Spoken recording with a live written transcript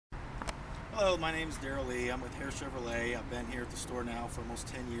Hello, my name is Darrell Lee. I'm with Hare Chevrolet. I've been here at the store now for almost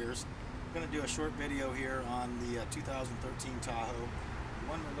 10 years. I'm going to do a short video here on the 2013 Tahoe. The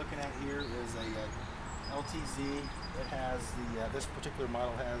one we're looking at here is a LTZ. It has this particular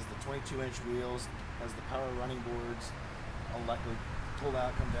model has the 22-inch wheels, has the power running boards. I'll let you pull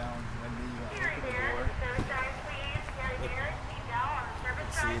out, come down when you open the door.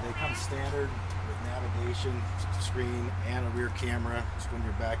 See, they come standard with navigation screen and a rear camera when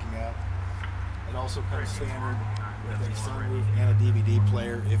you're backing up. It also comes standard with a sunroof and a DVD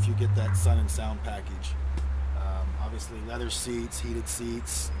player if you get that sun and sound package. Obviously leather seats, heated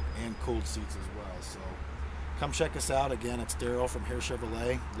seats, and cooled seats as well. So come check us out. Again, it's Darrell from Hare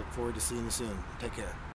Chevrolet. Look forward to seeing you soon. Take care.